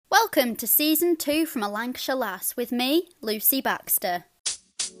Welcome to Season 2 from A Lancashire Lass with me, Lucy Baxter.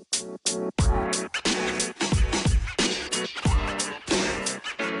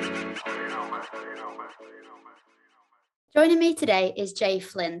 Joining me today is Jay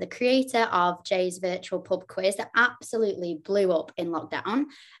Flynn, the creator of Jay's Virtual Pub Quiz that absolutely blew up in lockdown.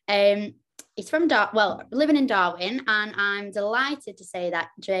 He's from living in Darwin, and I'm delighted to say that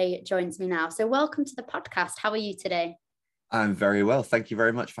Jay joins me now. So welcome to the podcast. How are you today? I'm very well. Thank you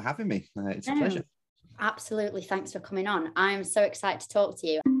very much for having me. It's a pleasure. Absolutely. Thanks for coming on. I'm so excited to talk to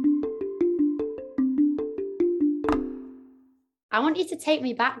you. I want you to take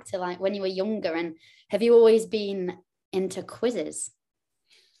me back to like when you were younger, and have you always been into quizzes?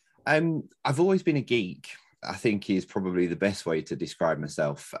 I've always been a geek, I think, is probably the best way to describe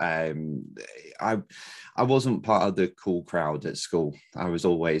myself. I wasn't part of the cool crowd at school. I was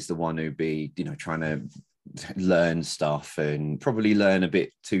always the one who'd be, trying to learn stuff and probably learn a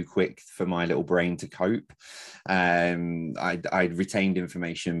bit too quick for my little brain to cope. I'd retained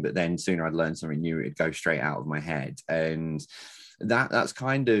information, but then sooner I'd learn something new, it'd go straight out of my head. And that's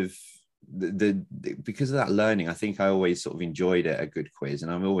kind of because of that learning, I think I always sort of enjoyed a good quiz,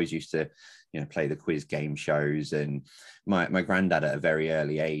 and I'm always used to play the quiz game shows. And my granddad, at a very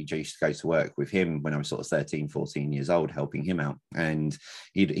early age, I used to go to work with him when I was sort of 13, 14 years old, helping him out. And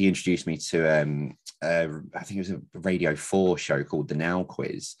he introduced me to I think it was a Radio 4 show called The Now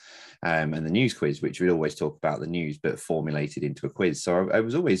Quiz, and the News Quiz, which would always talk about the news but formulated into a quiz. So I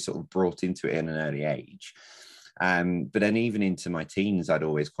was always sort of brought into it in an early age. But then even into my teens, I'd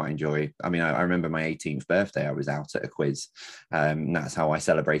always quite enjoy. I mean, I remember my 18th birthday, I was out at a quiz. And that's how I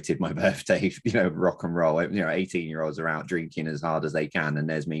celebrated my birthday, rock and roll. 18-year-olds are out drinking as hard as they can, and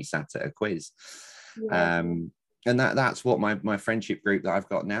there's me sat at a quiz. Yeah. And that's what my friendship group that I've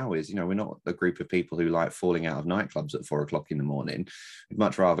got now is. We're not a group of people who like falling out of nightclubs at 4 o'clock in the morning. We'd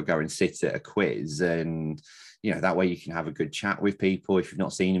much rather go and sit at a quiz, and that way you can have a good chat with people. If you've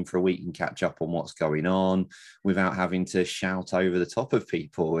not seen them for a week, you can catch up on what's going on without having to shout over the top of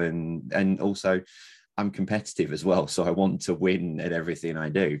people. And also, I'm competitive as well, so I want to win at everything I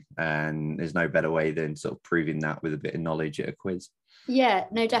do. And there's no better way than sort of proving that with a bit of knowledge at a quiz. Yeah,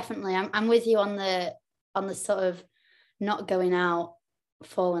 no, definitely. I'm with you on the sort of not going out,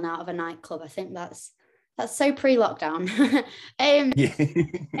 falling out of a nightclub. I think that's so pre-lockdown. Yeah.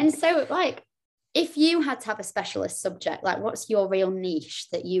 And so, like, if you had to have a specialist subject, like, what's your real niche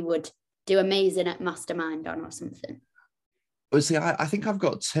that you would do amazing at Mastermind on or something? Well, see, I think I've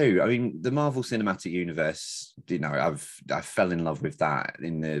got two. I mean, the Marvel Cinematic Universe, I fell in love with that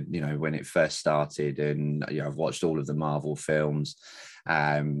in the, when it first started, and I've watched all of the Marvel films.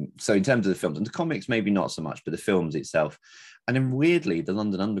 So in terms of the films and the comics, maybe not so much, but the films itself. And then weirdly, the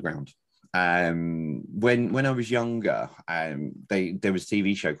London Underground. When I was younger, there was a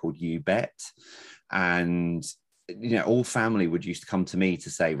TV show called You Bet, and all family would used to come to me to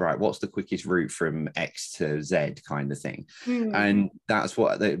say, right, what's the quickest route from X to Z kind of thing. And that's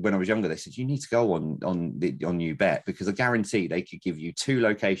what when I was younger, they said, you need to go on You Bet, because I guarantee they could give you 2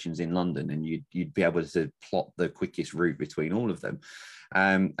 locations in London and you'd be able to plot the quickest route between all of them.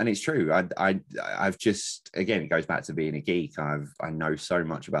 And it's true. I've just, again, it goes back to being a geek. I know so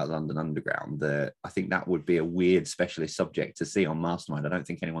much about London Underground that I think that would be a weird specialist subject to see on Mastermind. I don't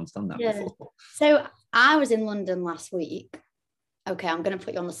think anyone's done that before. So I was in London last week. Okay, I'm going to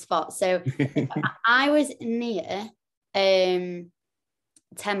put you on the spot. So I was near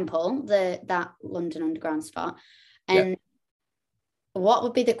Temple, that London Underground spot. And what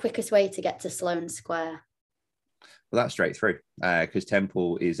would be the quickest way to get to Sloane Square? Well, that's straight through, because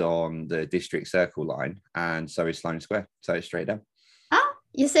Temple is on the District Circle line, and so is Sloane Square. So it's straight down. Oh,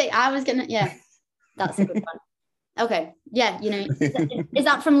 you see, I was going to, that's a good one. Okay, is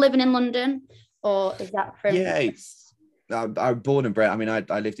that from living in London, or is that from... Yeah, I'm born and bred. I mean,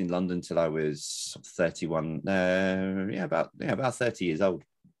 I lived in London till I was 31, about 30 years old.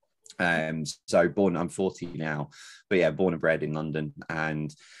 So I'm 40 now, but born and bred in London.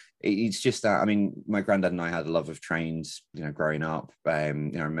 And it's just that, I mean, my granddad and I had a love of trains, growing up. I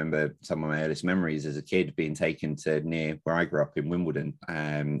remember some of my earliest memories as a kid being taken to near where I grew up in Wimbledon,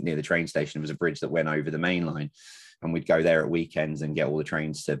 near the train station. There was a bridge that went over the main line, and we'd go there at weekends and get all the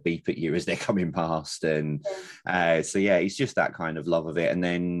trains to beep at you as they're coming past. And it's just that kind of love of it. And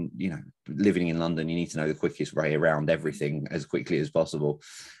then, living in London, you need to know the quickest way around everything as quickly as possible.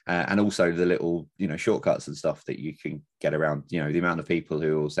 And also the little, shortcuts and stuff that you can get around. The amount of people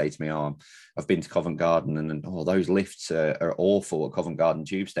who will say to me, oh, I've been to Covent Garden, and those lifts are awful at Covent Garden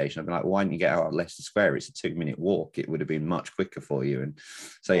tube station. I've been like, why didn't you get out at Leicester Square? It's a 2-minute walk. It would have been much quicker for you. And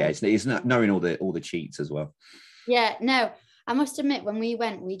so, it's knowing all the cheats as well. Yeah, no, I must admit, when we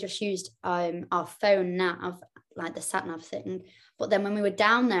went, we just used our phone nav, like the sat nav thing. But then when we were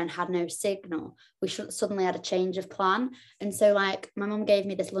down there and had no signal, we suddenly had a change of plan. And so, like, my mum gave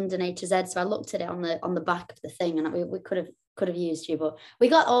me this London A to Z, so I looked at it on the back of the thing, and we could have used you, but we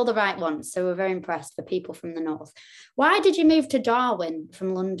got all the right ones. So we're very impressed for people from the north. Why did you move to Darwin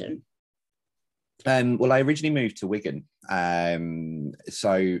from London? Well, I originally moved to Wigan.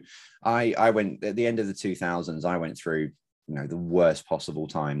 So I went at the end of the 2000s. I went through, the worst possible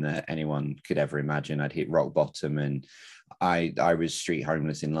time that anyone could ever imagine. I'd hit rock bottom, and I was street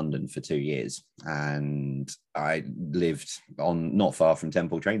homeless in London for 2 years, and I lived on not far from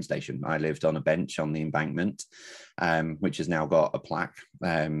Temple train station. I lived on a bench on the embankment, which has now got a plaque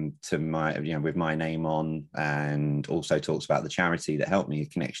to my, with my name on, and also talks about the charity that helped me, a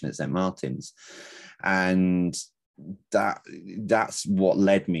connection at St. Martin's. And that's what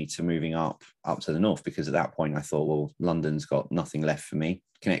led me to moving up to the north, because at that point I thought, well, London's got nothing left for me.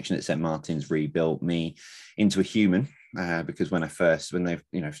 Connection at St. Martin's rebuilt me into a human, because when they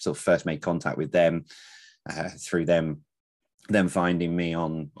sort of first made contact with them, through them finding me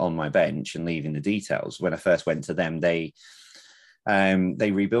on my bench and leaving the details, when I first went to them, they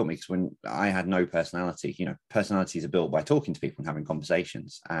rebuilt me, because when I had no personality, personalities are built by talking to people and having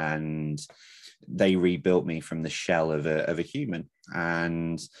conversations, and they rebuilt me from the shell of a human.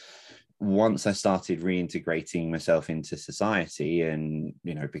 And once I started reintegrating myself into society and,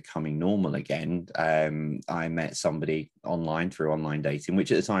 becoming normal again, I met somebody online through online dating,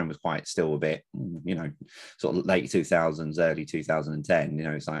 which at the time was quite still a bit, sort of late 2000s, early 2010,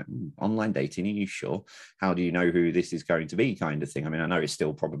 it's like, online dating, are you sure? How do you know who this is going to be, kind of thing? I mean, I know it's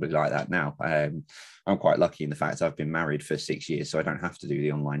still probably like that now. I'm quite lucky in the fact I've been married for 6 years, so I don't have to do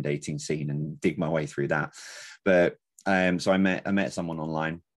the online dating scene and dig my way through that. But so I met someone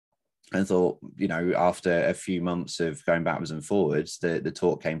online, and thought, after a few months of going backwards and forwards, the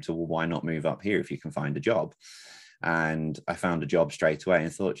talk came to, well, why not move up here if you can find a job? And I found a job straight away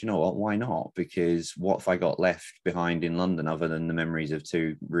and thought, you know what, why not? Because what if I got left behind in London other than the memories of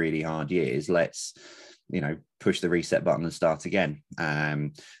 2 really hard years? Let's, push the reset button and start again.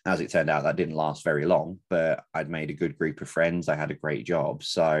 As it turned out, that didn't last very long, but I'd made a good group of friends. I had a great job.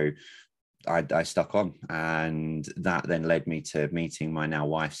 So I stuck on, and that then led me to meeting my now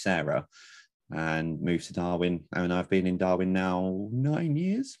wife, Sarah, and moved to Darwin. And I've been in Darwin now 9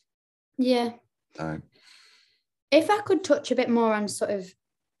 years. Yeah. So, if I could touch a bit more on sort of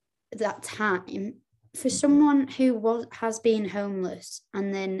that time, for someone who has been homeless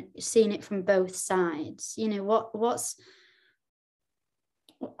and then seen it from both sides,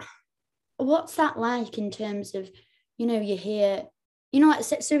 what's that like in terms of, you hear, like,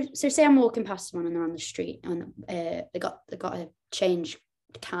 so say I'm walking past someone and they're on the street and they got a change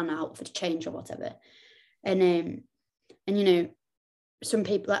can out for the change or whatever, and some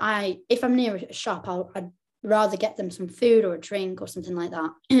people, like, if I'm near a shop, I'd rather get them some food or a drink or something like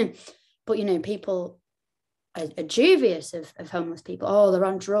that. But people are dubious of homeless people. Oh, they're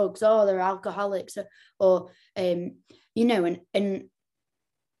on drugs. Oh, they're alcoholics. Or and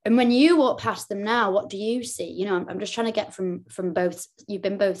when you walk past them now, what do you see? I'm just trying to get from both. You've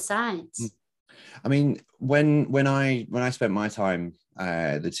been both sides. I mean, when I spent my time,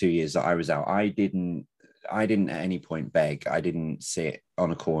 the 2 years that I was out, I didn't at any point beg. I didn't sit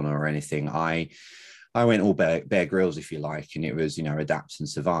on a corner or anything. I went all Bear Grylls, if you like, and it was, adapt and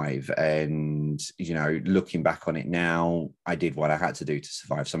survive. And, looking back on it now, I did what I had to do to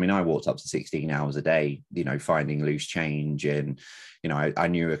survive. So, I mean, I walked up to 16 hours a day, finding loose change. And, I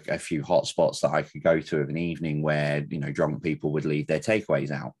knew a few hot spots that I could go to of an evening where, drunk people would leave their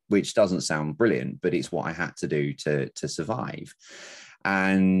takeaways out, which doesn't sound brilliant, but it's what I had to do to survive.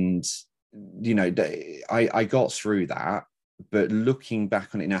 And, I got through that. But looking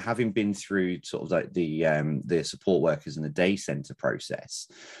back on it now, having been through sort of like the support workers and the day centre process,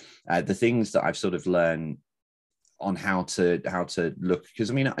 the things that I've sort of learned on how to look,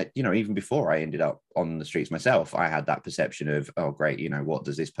 because I mean, even before I ended up on the streets myself, I had that perception of, oh great, what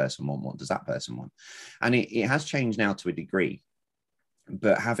does this person want? What does that person want? And it has changed now to a degree,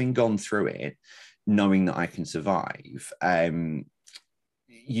 but having gone through it, knowing that I can survive,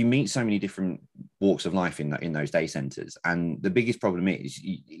 you meet so many different walks of life in those day centres. And the biggest problem is,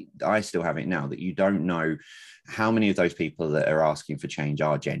 I still have it now, that you don't know how many of those people that are asking for change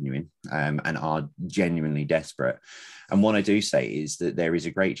are genuine, and are genuinely desperate. And what I do say is that there is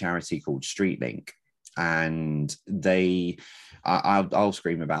a great charity called StreetLink, and I'll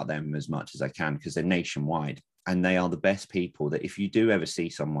scream about them as much as I can because they're nationwide. And they are the best people that if you do ever see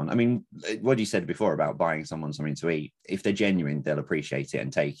someone, I mean, what you said before about buying someone something to eat, if they're genuine, they'll appreciate it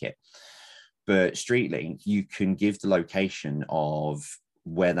and take it. But StreetLink, you can give the location of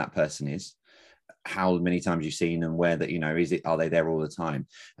where that person is, how many times you've seen them, where that, you know, are they there all the time?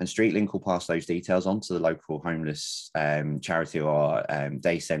 And StreetLink will pass those details on to the local homeless charity or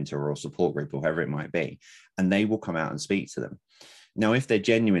day centre or support group or whoever it might be, and they will come out and speak to them. Now, if they're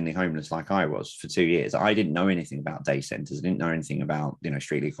genuinely homeless, like I was for 2 years, I didn't know anything about day centres. I didn't know anything about, you know,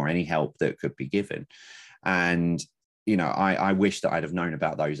 StreetLink or any help that could be given. And, you know, I wish that I'd have known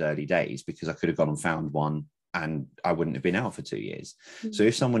about those early days, because I could have gone and found one and I wouldn't have been out for 2 years. Mm-hmm. So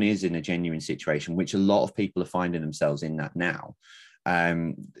if someone is in a genuine situation, which a lot of people are finding themselves in that now,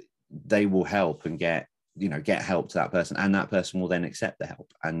 they will help and get help to that person, and that person will then accept the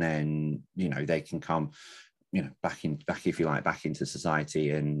help. And then, you know, they can come, you know, back if you like, back into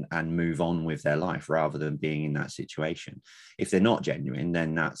society and move on with their life, rather than being in that situation. If they're not genuine,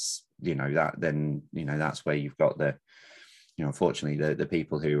 then that's where you've got the, you know, unfortunately the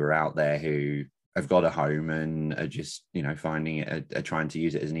people who are out there who have got a home and are just, you know, finding it, are trying to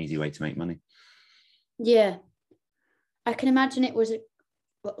use it as an easy way to make money. Yeah, I can imagine it was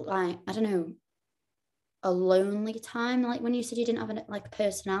like, I don't know, a lonely time, like when you said you didn't have a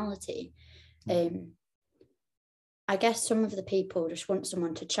personality. I guess some of the people just want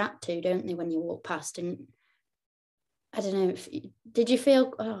someone to chat to, don't they, when you walk past? And I don't know, did you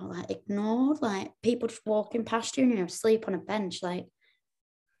feel ignored, like people just walking past you and you're asleep on a bench, like?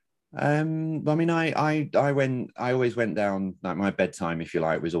 I mean, I always went down, like my bedtime, if you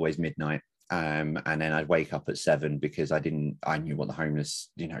like, was always midnight. And then I'd wake up at 7, because I knew what the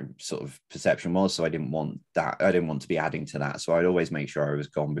homeless, you know, sort of perception was. So I didn't want to be adding to that. So I'd always make sure I was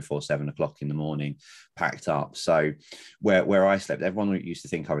gone before 7 o'clock in the morning, packed up. So where I slept, everyone used to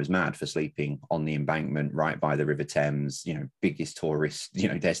think I was mad for sleeping on the embankment right by the River Thames, you know, biggest tourist, you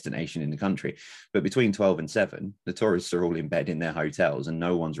know, destination in the country. But between 12 and 7, the tourists are all in bed in their hotels and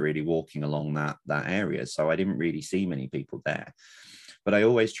no one's really walking along that area. So I didn't really see many people there. But I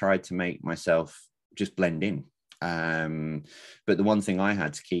always tried to make myself just blend in. But the one thing I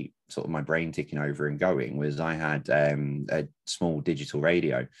had to keep sort of my brain ticking over and going was I had a small digital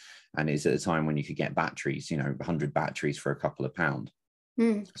radio, and it's at a time when you could get batteries, you know, 100 batteries for a couple of pounds.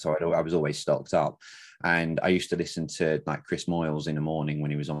 So I was always stocked up, and I used to listen to like Chris Moyles in the morning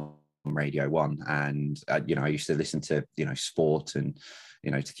when he was on Radio 1, and you know, I used to listen to, you know, sport, and you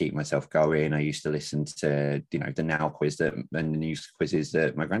know, to keep myself going. I used to listen to, you know, the Now quiz and the news quizzes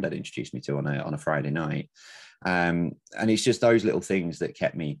that my granddad introduced me to on a Friday night. And it's just those little things that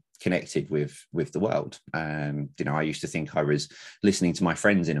kept me connected with the world. You know, I used to think I was listening to my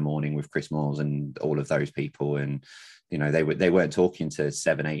friends in the morning with Chris Moyles and all of those people, and you know, they weren't talking to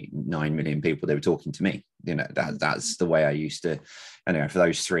 7, 8, 9 million people. They were talking to me. You know, that's the way I used to. Anyway, for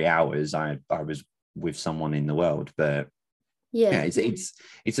those 3 hours, I was with someone in the world. But yeah,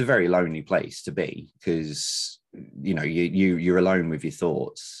 it's a very lonely place to be, because you know, you're alone with your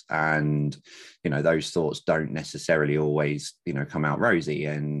thoughts, and you know, those thoughts don't necessarily always, you know, come out rosy.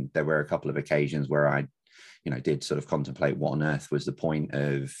 And there were a couple of occasions where I, you know, did sort of contemplate what on earth was the point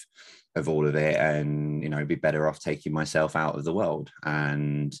of all of it, and you know, be better off taking myself out of the world.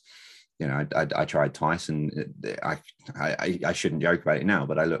 And you know, I tried twice, and I shouldn't joke about it now,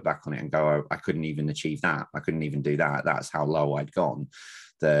 but I look back on it and go, I couldn't even achieve that. I couldn't even do that. That's how low I'd gone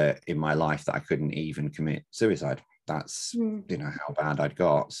in my life, that I couldn't even commit suicide. That's, you know, how bad I'd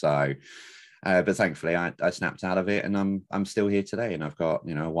got. So, but thankfully I snapped out of it, and I'm still here today, and I've got,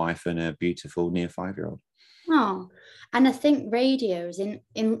 you know, a wife and a beautiful near 5-year-old. Oh, and I think radios in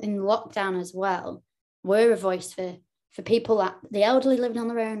lockdown as well were a voice for people, like the elderly living on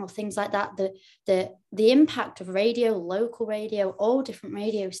their own or things like that. The impact of radio, local radio, all different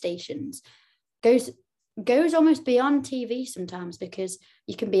radio stations goes almost beyond TV sometimes, because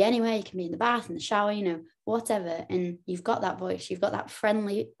you can be anywhere. You can be in the bath, in the shower, you know, whatever, and you've got that voice. You've got that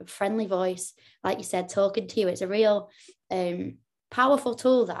friendly voice, like you said, talking to you. It's a real powerful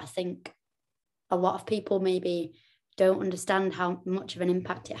tool that I think a lot of people maybe don't understand how much of an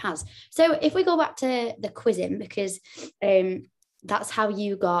impact it has. So if we go back to the quizzing, because that's how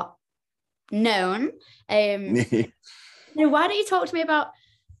you got known. Why don't you talk to me about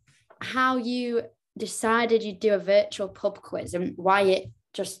how you decided you'd do a virtual pub quiz and why it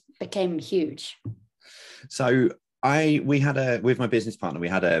just became huge? So with my business partner, we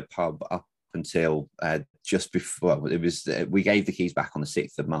had a pub up until just before, we gave the keys back on the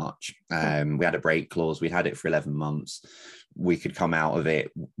 6th of March. We had a break clause. We'd had it for 11 months. We could come out of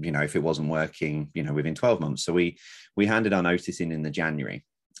it, you know, if it wasn't working, you know, within 12 months. So we handed our notice in the January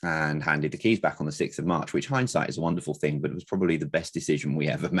and handed the keys back on the 6th of March, which hindsight is a wonderful thing, but it was probably the best decision we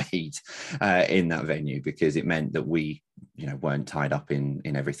ever made in that venue, because it meant that we weren't tied up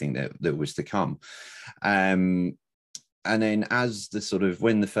in everything that was to come. And then as the sort of,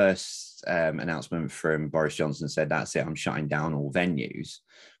 when the first announcement from Boris Johnson said, that's it, I'm shutting down all venues.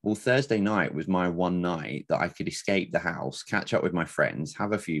 Well, Thursday night was my one night that I could escape the house, catch up with my friends,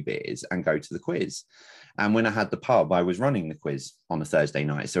 have a few beers and go to the quiz. And when I had the pub, I was running the quiz on a Thursday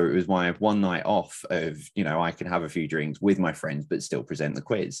night. So it was my one night off of, I could have a few drinks with my friends, but still present the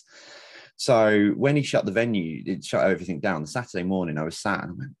quiz. So when he shut the venue, it shut everything down. The Saturday morning, I was sat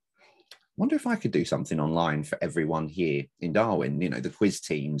and I went, wonder if I could do something online for everyone here in Darwin, the quiz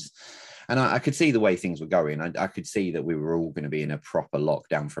teams. And I could see the way things were going. I could see that we were all going to be in a proper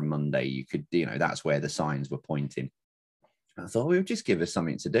lockdown from Monday. You could, that's where the signs were pointing. I thought, well, just give us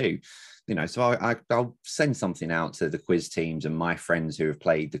something to do, so I'll send something out to the quiz teams and my friends who have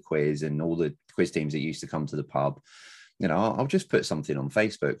played the quiz and all the quiz teams that used to come to the pub. I'll just put something on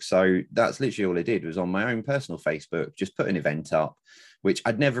Facebook. So that's literally all I did, was on my own personal Facebook, just put an event up, which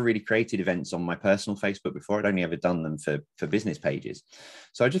I'd never really created events on my personal Facebook before. I'd only ever done them for business pages.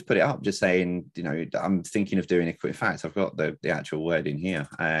 So I just put it up, just saying, I'm thinking of doing a quiz. In fact, I've got the actual word in here.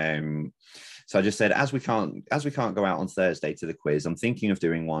 So I just said, as we can't go out on Thursday to the quiz, I'm thinking of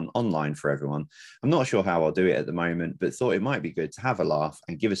doing one online for everyone. I'm not sure how I'll do it at the moment, but thought it might be good to have a laugh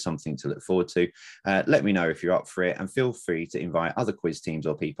and give us something to look forward to. Let me know if you're up for it, and feel free to invite other quiz teams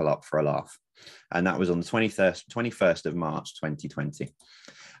or people up for a laugh. And that was on the 21st of March, 2020.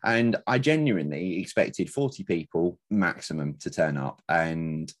 And I genuinely expected 40 people maximum to turn up.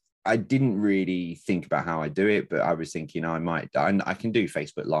 And I didn't really think about how I do it, but I was thinking I can do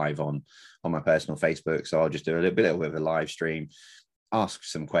Facebook Live on my personal Facebook. So I'll just do a little bit of a live stream, ask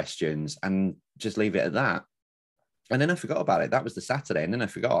some questions and just leave it at that. And then I forgot about it. That was the Saturday. And then I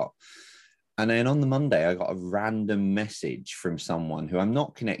forgot. And then on the Monday, I got a random message from someone who I'm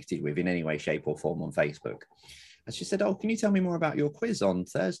not connected with in any way, shape or form on Facebook. And she said, oh, can you tell me more about your quiz on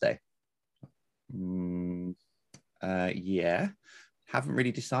Thursday? Yeah. Haven't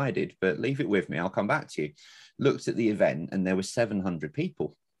really decided, but leave it with me. I'll come back to you. Looked at the event and there were 700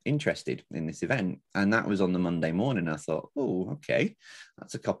 people interested in this event. And that was on the Monday morning. I thought, oh, okay,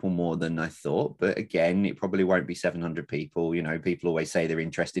 that's a couple more than I thought. But again, it probably won't be 700 people. People always say they're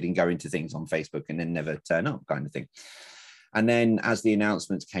interested in going to things on Facebook and then never turn up, kind of thing. And then as the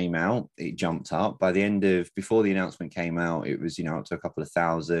announcements came out, it jumped up. Before the announcement came out, it was, up to a couple of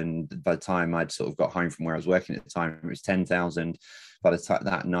thousand. By the time I'd sort of got home from where I was working at the time, it was 10,000. By the time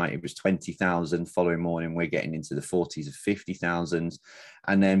that night, it was 20,000. Following morning, we're getting into the 40s of 50,000.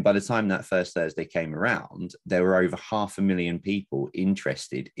 And then by the time that first Thursday came around, there were over 500,000 people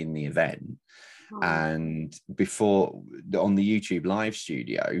interested in the event. And before, on the YouTube live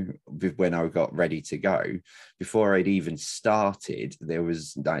studio, when I got ready to go, before I'd even started, there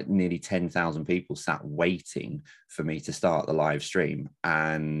was like nearly 10,000 people sat waiting for me to start the live stream.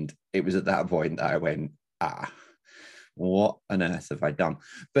 And it was at that point that I went, what on earth have I done?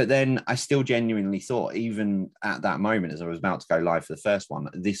 But then I still genuinely thought, even at that moment, as I was about to go live for the first one,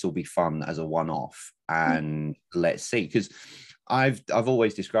 this will be fun as a one-off, and let's see. Because I've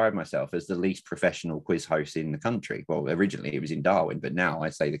always described myself as the least professional quiz host in the country. Well, originally it was in Darwin, but now I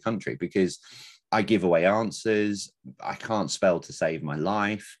say the country, because I give away answers. I can't spell to save my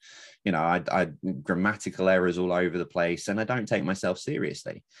life. I grammatical errors all over the place, and I don't take myself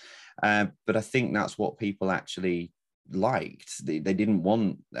seriously. But I think that's what people actually liked. They didn't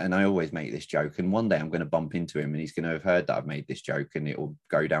want, and I always make this joke, and one day I'm going to bump into him and he's going to have heard that I've made this joke and it will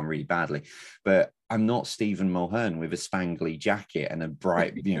go down really badly. But I'm not Stephen Mulhern with a spangly jacket and a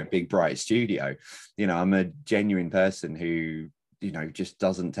bright, big bright studio. I'm a genuine person who, just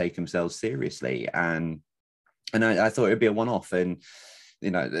doesn't take themselves seriously. And I thought it'd be a one-off. And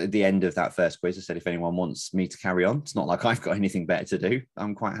at the end of that first quiz, I said, if anyone wants me to carry on, it's not like I've got anything better to do.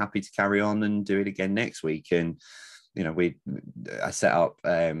 I'm quite happy to carry on and do it again next week. And I set up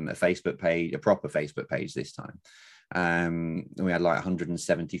a Facebook page, a proper Facebook page this time. We had like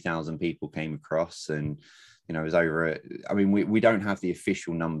 170,000 people came across, and it was over. We don't have the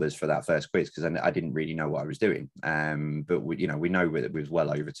official numbers for that first quiz because I didn't really know what I was doing. But we know that it was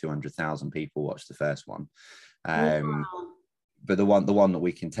well over 200,000 people watched the first one. Wow. But the one that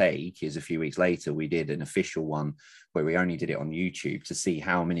we can take is a few weeks later, we did an official one where we only did it on YouTube to see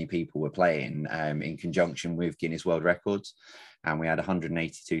how many people were playing in conjunction with Guinness World Records. And we had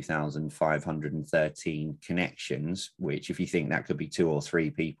 182,513 connections, which if you think that could be 2 or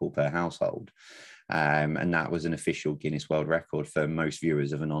 3 people per household. And that was an official Guinness World Record for most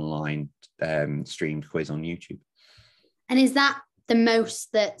viewers of an online streamed quiz on YouTube. And is that the most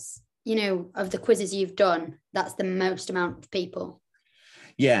that's, of the quizzes you've done, that's the most amount of people?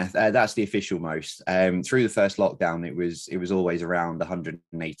 Yeah, that's the official most. Through the first lockdown, it was always around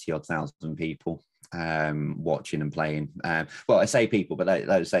 180 odd thousand people watching and playing. Well, I say people, but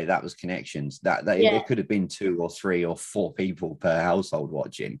let's say that was connections. It could have been 2 or 3 or 4 people per household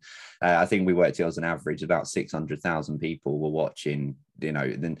watching. I think we worked as an average about 600,000 people were watching. You know,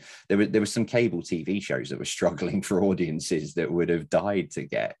 then there were some cable TV shows that were struggling for audiences that would have died to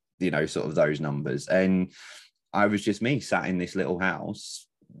get, you know, sort of those numbers. And I was just me sat in this little house,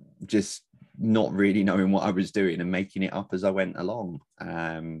 just not really knowing what I was doing and making it up as I went along.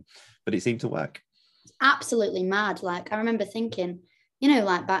 But it seemed to work. Absolutely mad. Like I remember thinking, you know,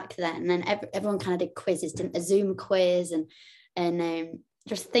 like back then, and then everyone kind of did quizzes, didn't a Zoom quiz and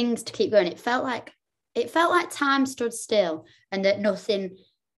just things to keep going. It felt like time stood still and that nothing.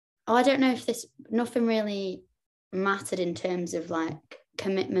 Oh, I don't know if nothing really mattered in terms of like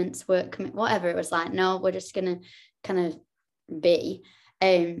commitments, work whatever. It was like, no, we're just gonna kind of be.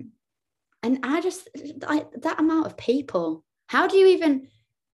 And I just like that amount of people. How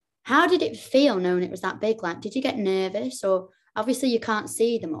did it feel knowing it was that big? Like, did you get nervous? Or obviously you can't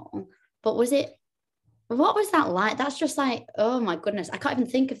see them all, but what was that like? That's just like, oh my goodness, I can't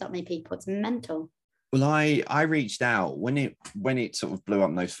even think of that many people. It's mental. Well, I reached out when it sort of blew up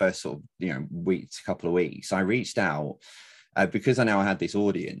in those first sort of, you know, couple of weeks. I reached out because I now had this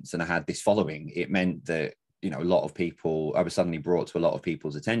audience and I had this following. It meant that, you know, a lot of people, I was suddenly brought to a lot of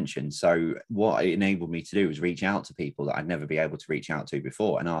people's attention. So what it enabled me to do was reach out to people that I'd never be able to reach out to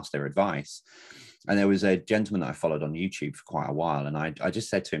before and ask their advice. And there was a gentleman that I followed on YouTube for quite a while. And I just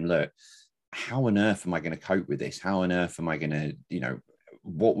said to him, look, how on earth am I going to cope with this? How on earth am I going to, you know,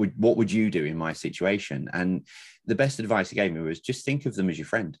 what would you do in my situation? And the best advice he gave me was just think of them as your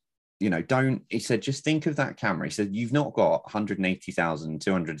friend. You know, he said, just think of that camera. He said, you've not got 180,000,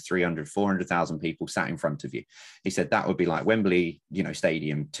 200, 300, 400,000 people sat in front of you. He said, that would be like Wembley, you know,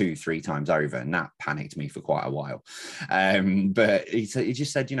 stadium 2-3 times over. And that panicked me for quite a while. But he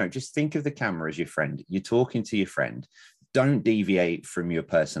just said, you know, just think of the camera as your friend. You're talking to your friend. Don't deviate from your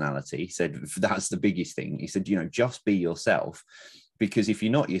personality. He said, that's the biggest thing. He said, you know, just be yourself. Because if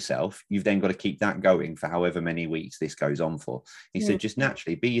you're not yourself, you've then got to keep that going for however many weeks this goes on for. He said, just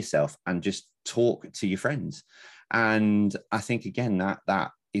naturally be yourself and just talk to your friends. And I think, again,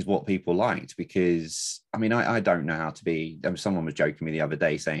 that is what people liked, because, I mean, I don't know how to be. Someone was joking me the other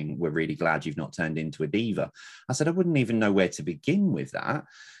day saying, we're really glad you've not turned into a diva. I said, I wouldn't even know where to begin with that.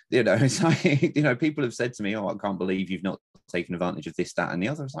 You know, it's like, you know, people have said to me, oh, I can't believe you've not taken advantage of this, that, and the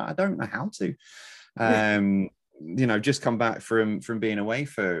other. I was like, I don't know how to. You know, just come back from being away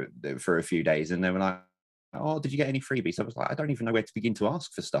for a few days, and they were like, oh, did you get any freebies? I was like, I don't even know where to begin to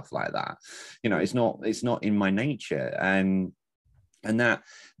ask for stuff like that. You know, it's not in my nature. And that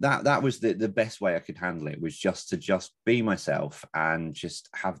was the best way I could handle it, was just to be myself and just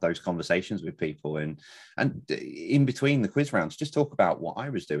have those conversations with people, and in between the quiz rounds, just talk about what I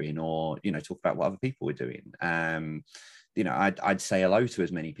was doing, or, you know, talk about what other people were doing. You know, I'd say hello to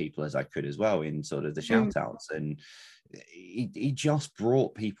as many people as I could as well in sort of the shout outs. And he just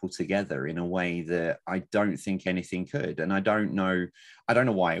brought people together in a way that I don't think anything could. And I don't know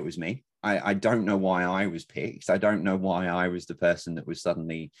why it was me. I don't know why I was picked. I don't know why I was the person that was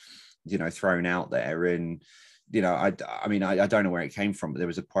suddenly, you know, thrown out there. And, you know, I mean, I don't know where it came from, but there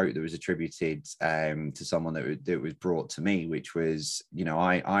was a quote that was attributed to someone that was brought to me, which was, you know,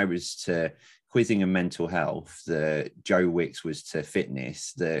 I was to quizzing and mental health, the Joe Wicks was to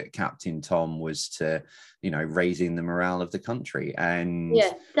fitness, the Captain Tom was to, you know, raising the morale of the country. And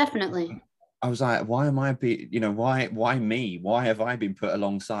yeah, definitely. I was like, why am I why me? Why have I been put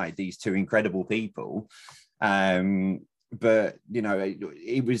alongside these two incredible people? But, you know,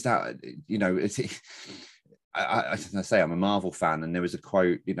 it was that, you know, I say I'm a Marvel fan, and there was a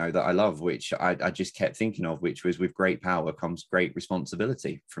quote, you know, that I love, which I just kept thinking of, which was, with great power comes great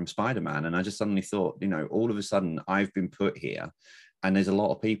responsibility, from Spider-Man. And I just suddenly thought, you know, all of a sudden I've been put here and there's a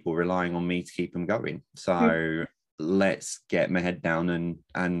lot of people relying on me to keep them going. So let's get my head down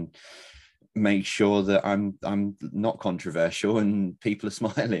and make sure that I'm not controversial and people are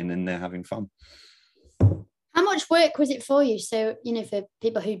smiling and they're having fun. How much work was it for you? So, you know, for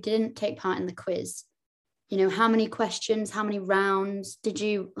people who didn't take part in the quiz, you know, how many questions, how many rounds did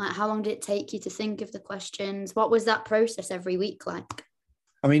you, like, how long did it take you to think of the questions? What was that process every week like?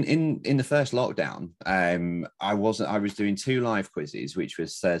 I mean, in the first lockdown, I was doing 2 live quizzes, which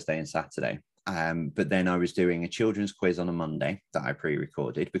was Thursday and Saturday. But then I was doing a children's quiz on a Monday that I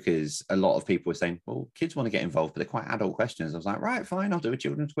pre-recorded, because a lot of people were saying, well, kids want to get involved, but they're quite adult questions. I was like, right, fine, I'll do a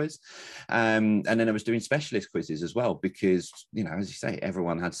children's quiz. And then I was doing specialist quizzes as well, because, you know, as you say,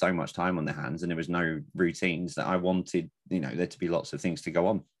 everyone had so much time on their hands and there was no routines, that I wanted, you know, there to be lots of things to go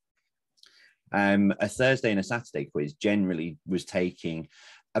on. A Thursday and a Saturday quiz generally was taking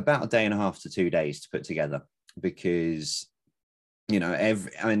about a day and a half to 2 days to put together, because, you know,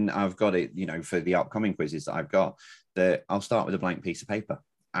 and I've got it, you know, for the upcoming quizzes that I've got, that I'll start with a blank piece of paper,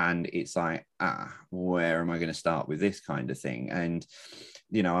 and it's like, where am I going to start with this kind of thing? And,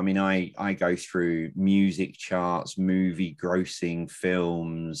 you know, I mean, I go through music charts, movie grossing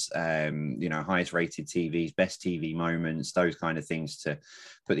films, you know, highest rated TVs, best TV moments, those kind of things to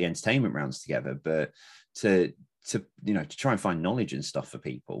put the entertainment rounds together. But to you know, to try and find knowledge and stuff for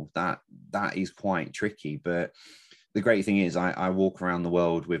people, that is quite tricky. But the great thing is I walk around the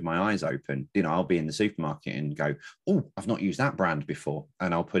world with my eyes open. You know, I'll be in the supermarket and go, oh, I've not used that brand before.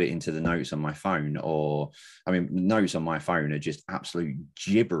 And I'll put it into the notes on my phone. Or, I mean, notes on my phone are just absolute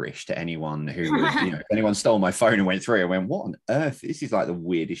gibberish to anyone who, you know, if anyone stole my phone and went through it and went, what on earth? This is like the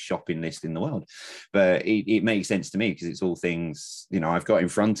weirdest shopping list in the world. But it makes sense to me, because it's all things, you know, I've got in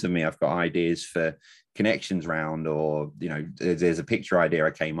front of me. I've got ideas for connections round, or, you know, there's a picture idea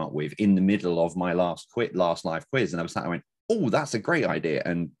I came up with in the middle of my last live quiz, and I was sat there, I went, oh, that's a great idea,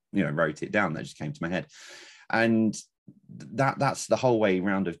 and, you know, wrote it down. That just came to my head. And that's the whole way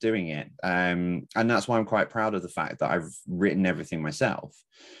round of doing it. And that's why I'm quite proud of the fact that I've written everything myself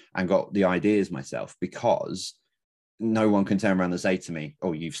and got the ideas myself, because no one can turn around and say to me,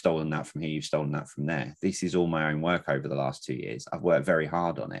 oh, you've stolen that from here, you've stolen that from there. This is all my own work over the last 2 years. I've worked very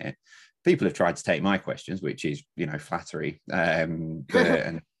hard on it. People have tried to take my questions, which is, you know, flattery.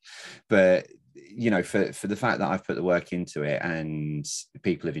 But you know, for the fact that I've put the work into it and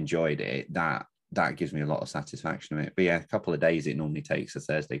people have enjoyed it, that gives me a lot of satisfaction of it. But yeah, a couple of days it normally takes a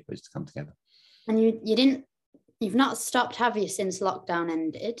Thursday quiz to come together. And you've not stopped, have you, since lockdown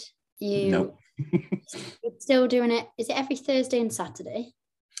ended? No. You're still doing it. Is it every Thursday and Saturday?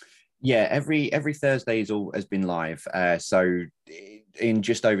 Yeah, every Thursday has been live. So in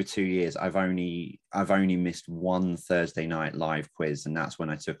just over 2 years, I've only missed one Thursday night live quiz, and that's when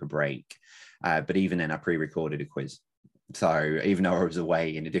I took a break. But even then, I pre-recorded a quiz. So even though I was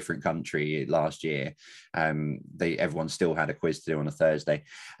away in a different country last year, everyone still had a quiz to do on a Thursday.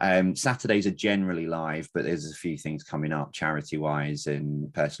 Saturdays are generally live, but there's a few things coming up charity-wise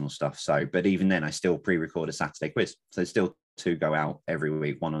and personal stuff. So, but even then, I still pre-record a Saturday quiz. So still 2 go out every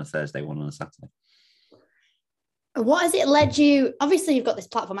week, one on a Thursday, one on a Saturday. What has it led you? Obviously, you've got this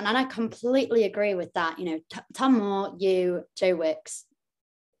platform, and I completely agree with that. You know, Tom Moore, you, Joe Wicks,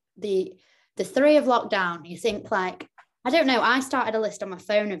 the 3 of lockdown. You think, like, I don't know. I started a list on my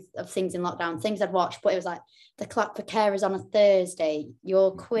phone of things in lockdown, things I'd watched, but it was like the Clap for Carers on a Thursday,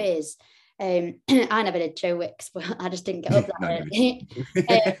 your quiz. I never did Joe Wicks, but I just didn't get up that early.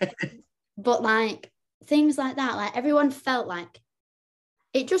 But like things like that, like everyone felt like,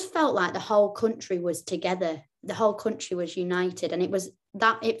 it just felt like the whole country was together. The whole country was united, and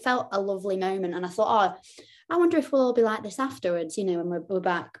it felt a lovely moment. And I thought, oh, I wonder if we'll all be like this afterwards, you know, when we're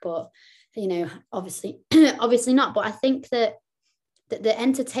back. But, you know, obviously not. But I think that the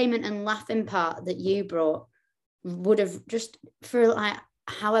entertainment and laughing part that you brought would have just, for like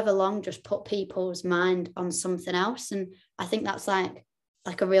however long, just put people's mind on something else. And I think that's like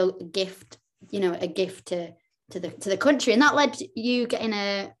a real gift, you know, a gift to the country. And that led to you getting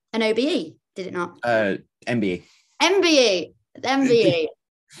an OBE, did it not? MBE.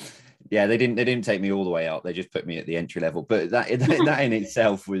 Yeah, they didn't take me all the way up. They just put me at the entry level. But that in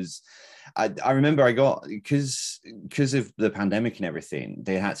itself was, I remember I got, because of the pandemic and everything,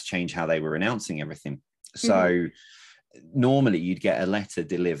 they had to change how they were announcing everything. So normally you'd get a letter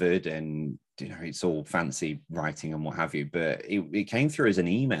delivered, and, you know, it's all fancy writing and what have you, but it came through as an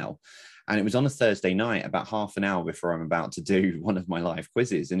email. And it was on a Thursday night, about half an hour before I'm about to do one of my live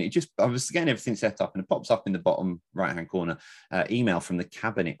quizzes. And I was getting everything set up, and it pops up in the bottom right-hand corner, email from the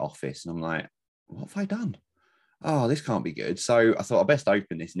Cabinet Office. And I'm like, what have I done? Oh, this can't be good. So I thought I'd best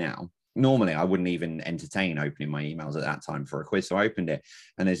open this now. Normally, I wouldn't even entertain opening my emails at that time for a quiz. So I opened it,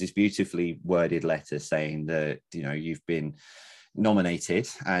 and there's this beautifully worded letter saying that, you know, you've been nominated,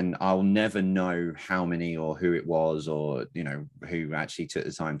 and I'll never know how many or who it was, or, you know, who actually took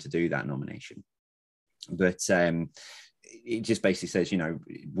the time to do that nomination. But it just basically says, you know,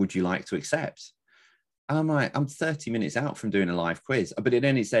 would you like to accept? And I'm like, I'm 30 minutes out from doing a live quiz. But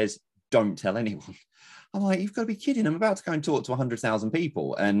then it says, don't tell anyone. I'm like, you've got to be kidding. I'm about to go and talk to 100,000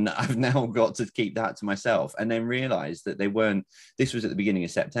 people. And I've now got to keep that to myself. And then realized that this was at the beginning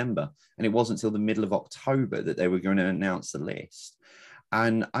of September. And it wasn't until the middle of October that they were going to announce the list.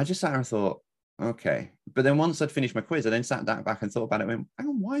 And I just sat there and thought, okay. But then once I'd finished my quiz, I then sat back and thought about it and went, hang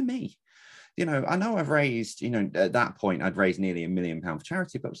on, why me? I know I've raised, at that point, I'd raised nearly £1 million for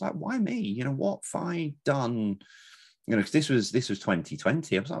charity, but it was like, why me? What have I done? Because this was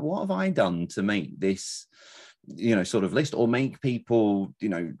 2020. I was like, what have I done to make this, sort of list, or make people,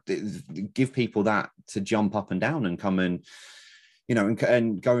 give people that to jump up and down and come and,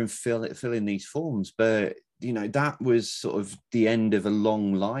 and go and fill in these forms. But, that was sort of the end of a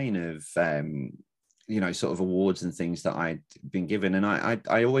long line of, sort of awards and things that I'd been given. And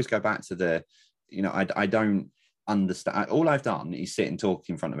I always go back to I don't understand. All I've done is sit and talk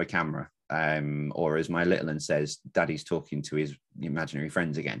in front of a camera. Or as my little one says, Daddy's talking to his imaginary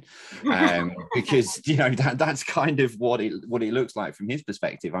friends again, because that's kind of what it looks like from his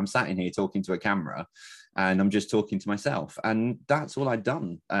perspective. I'm sat in here talking to a camera, and I'm just talking to myself, and that's all I've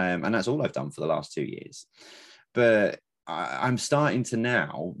done, and that's all I've done for the last 2 years. But I'm starting to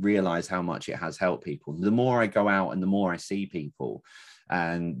now realize how much it has helped people. The more I go out and the more I see people,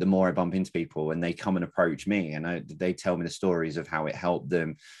 and the more I bump into people and they come and approach me and they tell me the stories of how it helped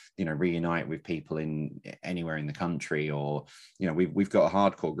them, reunite with people in anywhere in the country. Or, we've got a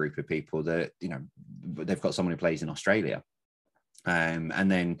hardcore group of people that, they've got someone who plays in Australia.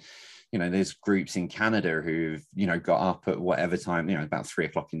 And then, there's groups in Canada who've, got up at whatever time, about 3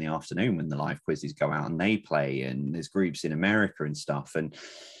 o'clock in the afternoon when the live quizzes go out and they play. And there's groups in America and stuff. And,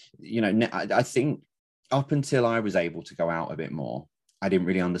 I think up until I was able to go out a bit more, I didn't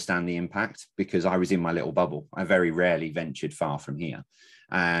really understand the impact because I was in my little bubble. I very rarely ventured far from here.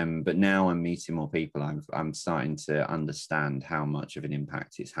 But now I'm meeting more people. I'm starting to understand how much of an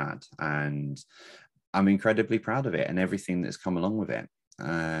impact it's had. And I'm incredibly proud of it and everything that's come along with it.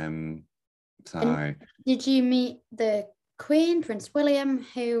 So did you meet the Queen, Prince William?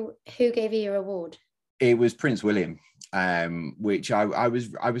 Who gave you your award? It was Prince William, which I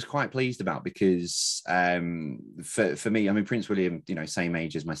was quite pleased about because for me, I mean, Prince William, same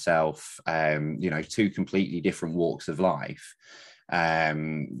age as myself, two completely different walks of life. I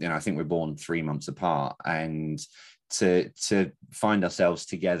think we're born 3 months apart, and to find ourselves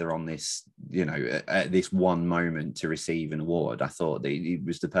together on this, at this one moment to receive an award, I thought that he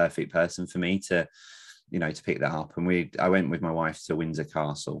was the perfect person for me to pick that up. And I went with my wife to Windsor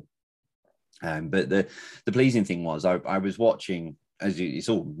Castle. But the pleasing thing was I was watching, it's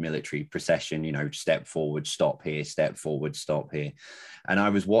all military procession, step forward, stop here, step forward, stop here. And I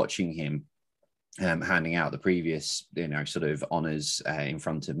was watching him handing out the previous, sort of honours in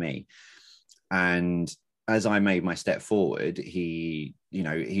front of me. And as I made my step forward, he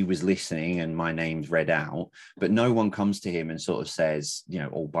was listening and my name's read out, but no one comes to him and sort of says,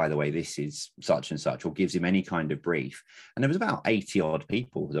 oh, by the way, this is such and such, or gives him any kind of brief. And there was about 80 odd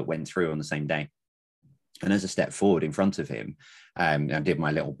people that went through on the same day. And as I stepped forward in front of him, I did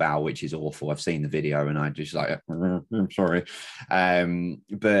my little bow, which is awful. I've seen the video and I just like, I'm sorry.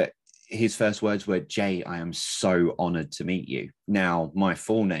 But his first words were, Jay, I am so honored to meet you. Now, my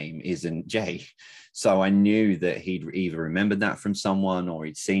full name isn't Jay. So I knew that he'd either remembered that from someone or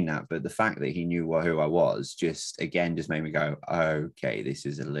he'd seen that. But the fact that he knew who I was just made me go, okay, this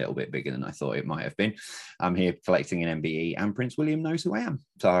is a little bit bigger than I thought it might have been. I'm here collecting an MBE and Prince William knows who I am.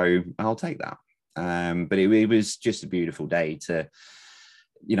 So I'll take that. But it was just a beautiful day to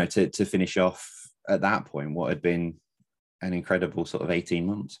finish off at that point what had been an incredible sort of 18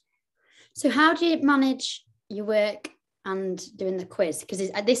 months. So how do you manage your work and doing the quiz?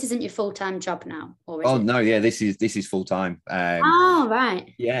 Because this isn't your full-time job now, or is it? No, yeah, this is full-time.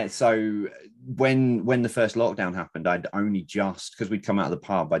 Right. Yeah, so when the first lockdown happened, I'd only just, because we'd come out of the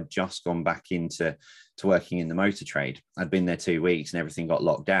pub, I'd just gone back into working in the motor trade. I'd been there 2 weeks and everything got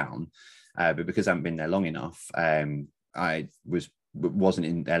locked down. But because I hadn't been there long enough, I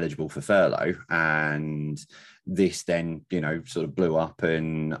wasn't eligible for furlough, and this then sort of blew up,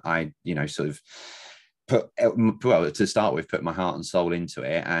 and I sort of put my heart and soul into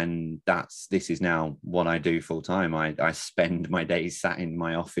it, and this is now what I do full time. I spend my days sat in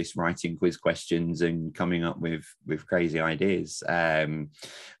my office writing quiz questions and coming up with crazy ideas.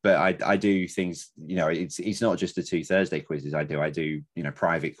 But I do things, it's not just the 2 Thursday quizzes I do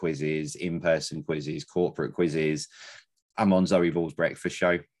private quizzes, in-person quizzes, corporate quizzes. I'm on Zoe Ball's breakfast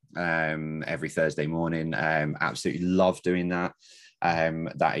show every Thursday morning. Absolutely love doing that.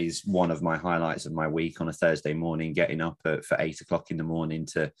 That is one of my highlights of my week on a Thursday morning, getting up for 8 o'clock in the morning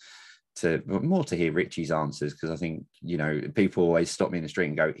to to hear Richie's answers, because I think, you know, people always stop me in the street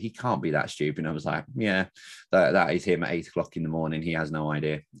and go, he can't be that stupid. And I was like, yeah, that is him at 8 o'clock in the morning. He has no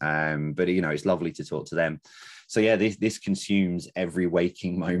idea. But you know, it's lovely to talk to them. So yeah, this consumes every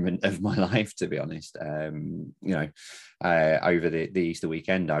waking moment of my life, to be honest. You know, over the Easter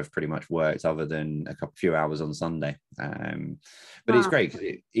weekend, I've pretty much worked other than a few hours on Sunday. But it's great because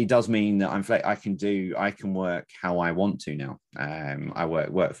it does mean that I can work how I want to now. I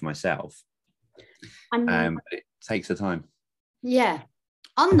work for myself. But it takes the time. Yeah.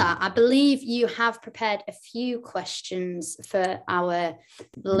 On that, I believe you have prepared a few questions for our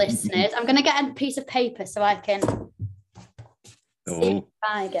listeners. I'm going to get a piece of paper so I can see if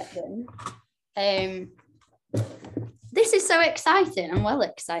I get them. This is so exciting. I'm well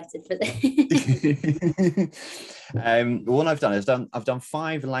excited for this. What I've done is I've done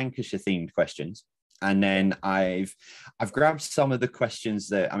 5 Lancashire themed questions. And then I've grabbed some of the questions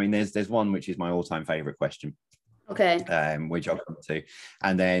that, I mean, there's one which is my all-time favorite question. Okay. Which I'll come to.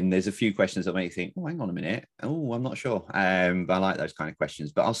 And then there's a few questions that make you think, oh, hang on a minute. Oh, I'm not sure. But I like those kind of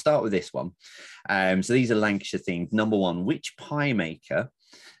questions. But I'll start with this one. So these are Lancashire themed. Number 1, which pie maker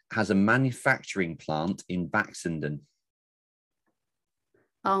has a manufacturing plant in Baxenden?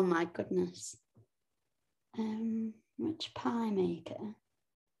 Oh my goodness. Which pie maker?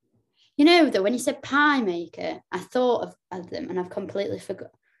 You know, though, when you said pie maker, I thought of them and I've completely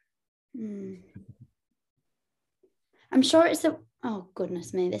forgot. I'm sure it's oh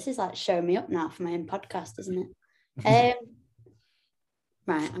goodness me, this is like showing me up now for my own podcast, isn't it?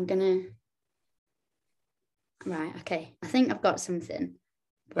 Right, okay. I think I've got something.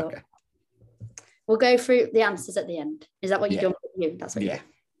 But okay. We'll go through the answers at the end. Is that what you're doing with you? That's what you're doing.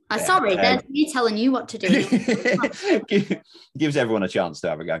 Sorry, there's me telling you what to do. Gives everyone a chance to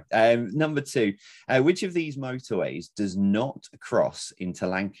have a go. Number 2, which of these motorways does not cross into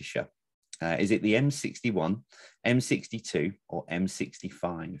Lancashire? Is it the M61, M62, or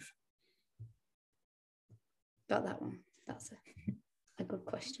M65? Got that one. That's a good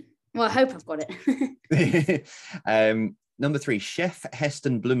question. Well, I hope I've got it. Number 3, Chef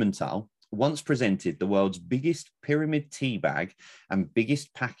Heston Blumenthal once presented the world's biggest pyramid tea bag and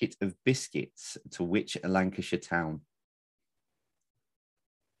biggest packet of biscuits to which Lancashire town?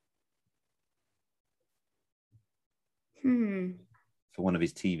 For one of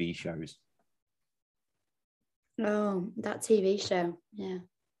his TV shows. Oh, that TV show. Yeah.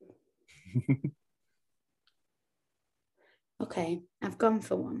 Okay, I've gone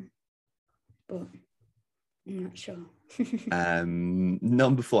for one, but I'm not sure.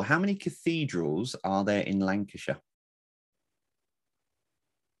 Number 4, how many cathedrals are there in Lancashire?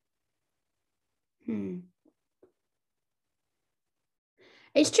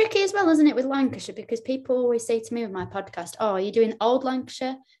 It's tricky as well, isn't it, with Lancashire? Because people always say to me with my podcast, oh, are you doing old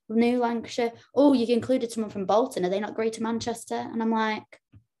Lancashire, new Lancashire? Oh, you included someone from Bolton. Are they not Greater Manchester? And I'm like,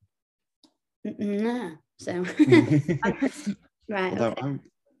 no. So, right. Okay.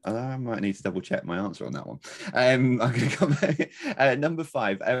 I might need to double check my answer on that one. I'm going to come back. Number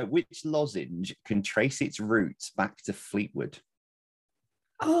 5, which lozenge can trace its roots back to Fleetwood?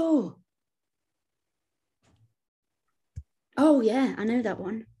 Oh, yeah, I know that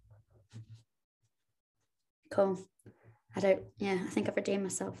one. Cool. I think I've redeemed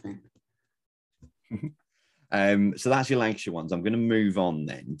myself then. So that's your Lancashire ones. I'm going to move on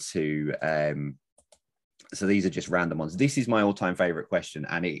then to, so these are just random ones. This is my all-time favorite question,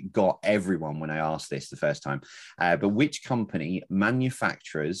 and it got everyone when I asked this the first time. But which company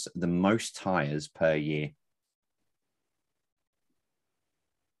manufactures the most tyres per year?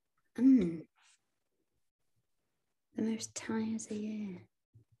 The most tyres a year.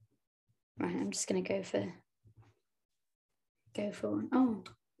 Right, I'm just going to go for one. Oh,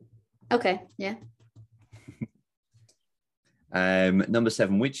 okay, yeah. Number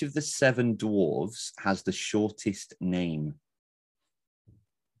 7, which of the 7 dwarves has the shortest name?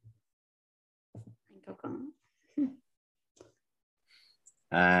 I think I've got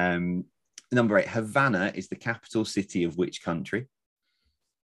Number 8, Havana is the capital city of which country?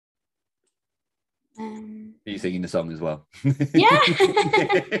 Are you singing the song as well? Yeah.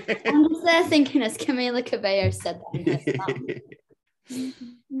 I'm just there thinking as Camila Cabello said that in her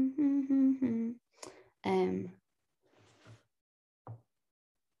song.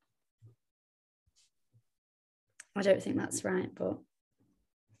 I don't think that's right, but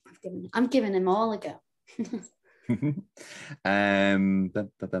I'm giving them all a go. Where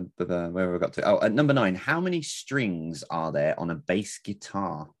have I got to? Oh, at number 9, how many strings are there on a bass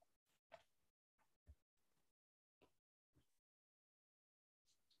guitar?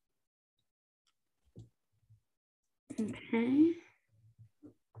 Okay.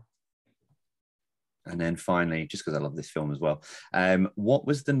 And then finally, just because I love this film as well, what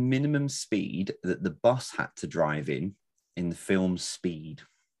was the minimum speed that the bus had to drive in the film Speed?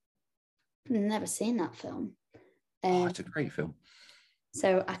 Never seen that film. It's a great film.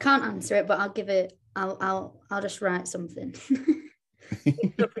 So I can't answer it, but I'll give it. I'll just write something.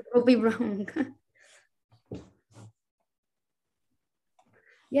 It will be wrong.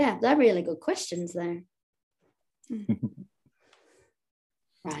 Yeah, they're really good questions though.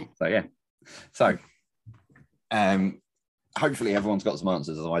 Right. So yeah. So hopefully everyone's got some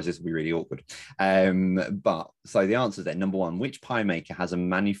answers, otherwise this will be really awkward. But so the answer then, number one, which pie maker has a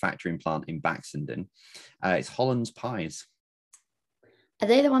manufacturing plant in Baxenden? It's Holland's Pies. Are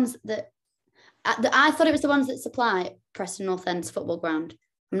they the ones that I thought it was the ones that supply Preston North End's football ground?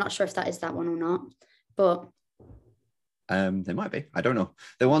 I'm not sure if that is that one or not, but they might be. I don't know.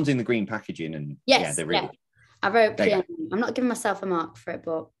 The ones in the green packaging, and yes, yeah, they're really. Yeah. I wrote PNE. I'm not giving myself a mark for it,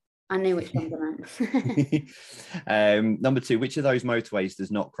 but I knew which ones I meant. Number two, which of those motorways does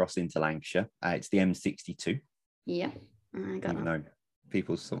not cross into Lancashire? It's the M62. Yeah, I got that. No,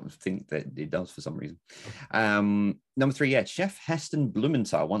 people sort of think that it does for some reason. Number three, yeah, Chef Heston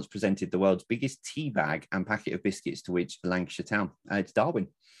Blumenthal once presented the world's biggest tea bag and packet of biscuits to which Lancashire town? It's Darwin.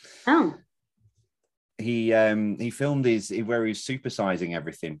 Oh. He filmed where he was supersizing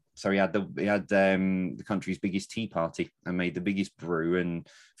everything. So he had the country's biggest tea party and made the biggest brew and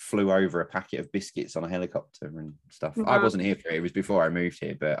flew over a packet of biscuits on a helicopter and stuff. Wow. I wasn't here for it. It was before I moved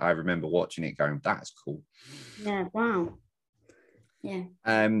here, but I remember watching it going, that's cool. Yeah, wow. Yeah.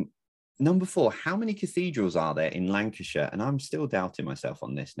 Number four, how many cathedrals are there in Lancashire? And I'm still doubting myself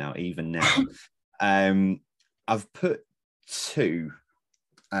on this now, even now. I've put 2.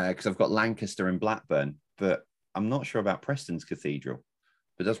 Because I've got Lancaster and Blackburn, but I'm not sure about Preston's cathedral.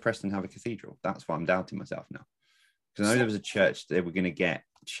 But does Preston have a cathedral? That's why I'm doubting myself now. Because I know there was a church they were going to get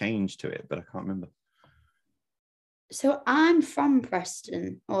changed to it, but I can't remember. So I'm from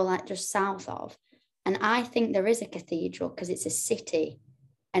Preston, or like just south of, and I think there is a cathedral because it's a city,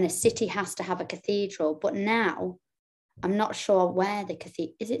 and a city has to have a cathedral. But now I'm not sure where the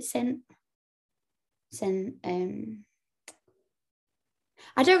cathedral is. It St.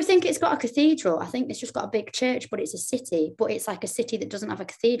 I don't think it's got a cathedral. I think it's just got a big church, but it's a city. But it's like a city that doesn't have a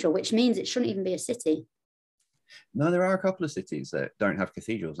cathedral, which means it shouldn't even be a city. No, there are a couple of cities that don't have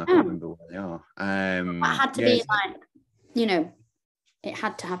cathedrals. I can't remember where they are. It had to be like, it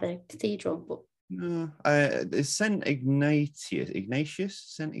had to have a cathedral. But no, it's St. Ignatius.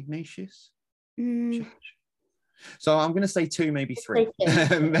 St. Ignatius Church. So I'm going to say 2, maybe 3.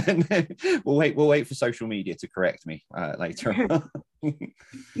 We'll wait for social media to correct me later on.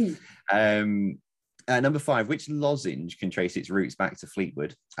 Number 5, which lozenge can trace its roots back to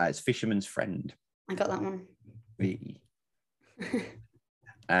Fleetwood? It's Fisherman's Friend. I got that one.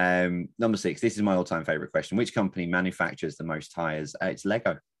 Number 6, this is my all-time favorite question. Which company manufactures the most tires? It's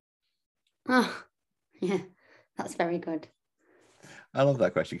Lego. Oh, yeah, that's very good. I love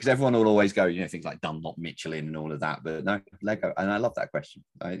that question because everyone will always go, things like Dunlop, Michelin and all of that, but no, Lego. And I love that question.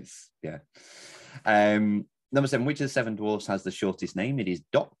 Yeah. Number 7, which of the 7 dwarfs has the shortest name? It is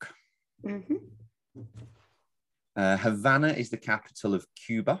Doc. Mm-hmm. Havana is the capital of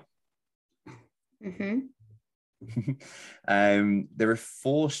Cuba. Mm-hmm. There are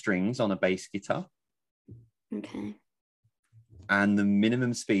 4 strings on a bass guitar. Okay. And the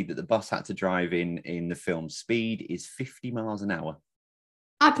minimum speed that the bus had to drive in the film Speed is 50 miles an hour.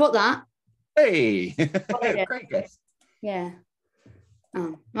 I put that. Hey, great guess. Yeah.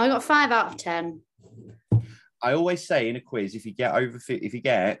 Oh, I got 5 out of 10. I always say in a quiz, if you get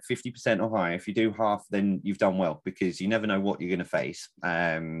 50% or higher, if you do half, then you've done well because you never know what you're going to face.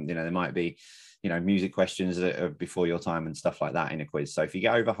 There might be, music questions that are before your time and stuff like that in a quiz. So if you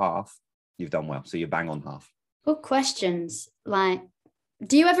get over half, you've done well. So you're bang on half. Good questions. Like,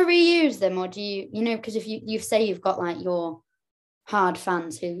 do you ever reuse them, or do you, because if you say you've got like your hard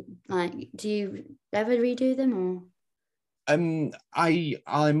fans who do you ever redo them or?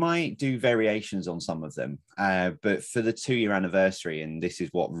 I might do variations on some of them, but for the 2-year anniversary, and this is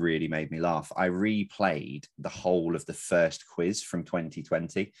what really made me laugh, I replayed the whole of the first quiz from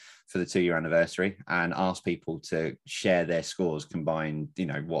 2020 for the 2-year anniversary and asked people to share their scores combined,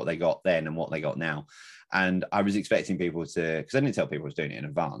 what they got then and what they got now. And I was expecting people to, because I didn't tell people I was doing it in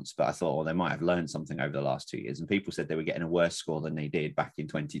advance, but I thought, well, they might have learned something over the last 2 years. And people said they were getting a worse score than they did back in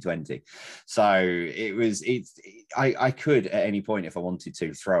 2020. So I could at any point, if I wanted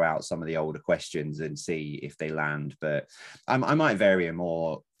to, throw out some of the older questions and see if they land. But I might vary it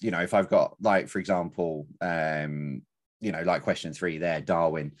more, if I've got, like, for example, like question 3 there,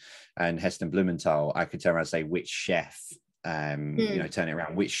 Darwin and Heston Blumenthal, I could turn around and say which chef turn it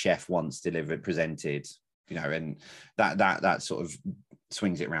around, which chef once delivered, presented, and that sort of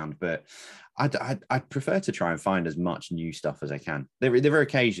swings it around. But I'd prefer to try and find as much new stuff as I can. There are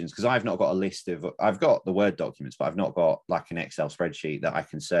occasions, because I've not got a list I've got the Word documents, but I've not got like an Excel spreadsheet that I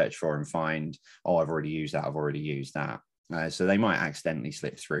can search for and find, I've already used that. So they might accidentally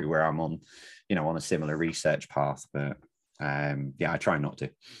slip through where I'm on a similar research path. But I try not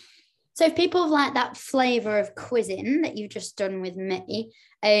to. So if people like that flavour of quizzing that you've just done with me,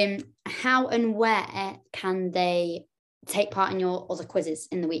 how and where can they take part in your other quizzes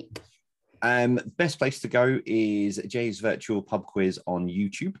in the week? Best place to go is Jay's Virtual Pub Quiz on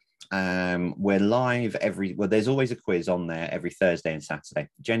YouTube. We're live there's always a quiz on there every Thursday and Saturday.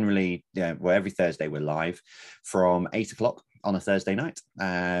 Generally, every Thursday we're live from 8:00 on a Thursday night.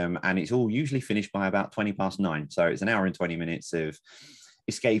 And it's all usually finished by about 9:20. So it's an hour and 20 minutes of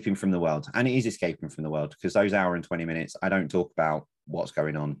escaping from the world. And it is escaping from the world, because those hour and 20 minutes, I don't talk about what's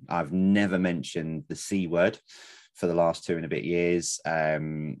going on. I've never mentioned the C word for the last 2 and a bit years.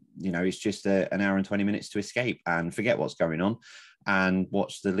 It's just an hour and 20 minutes to escape and forget what's going on and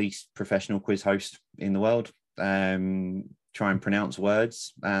watch the least professional quiz host in the world try and pronounce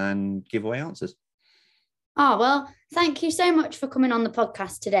words and give away answers. Oh, well, thank you so much for coming on the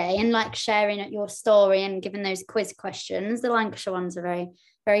podcast today and sharing your story and giving those quiz questions. The Lancashire ones are very,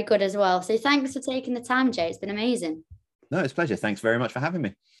 very good as well. So thanks for taking the time, Jay. It's been amazing. No, it's a pleasure. Thanks very much for having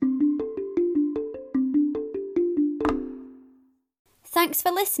me. Thanks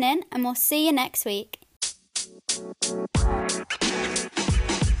for listening, and we'll see you next week.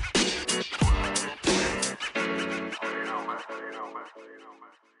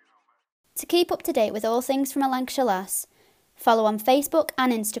 To keep up to date with all things From a Lancashire Lass, follow on Facebook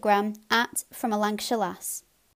and Instagram @From a Lancashire Lass.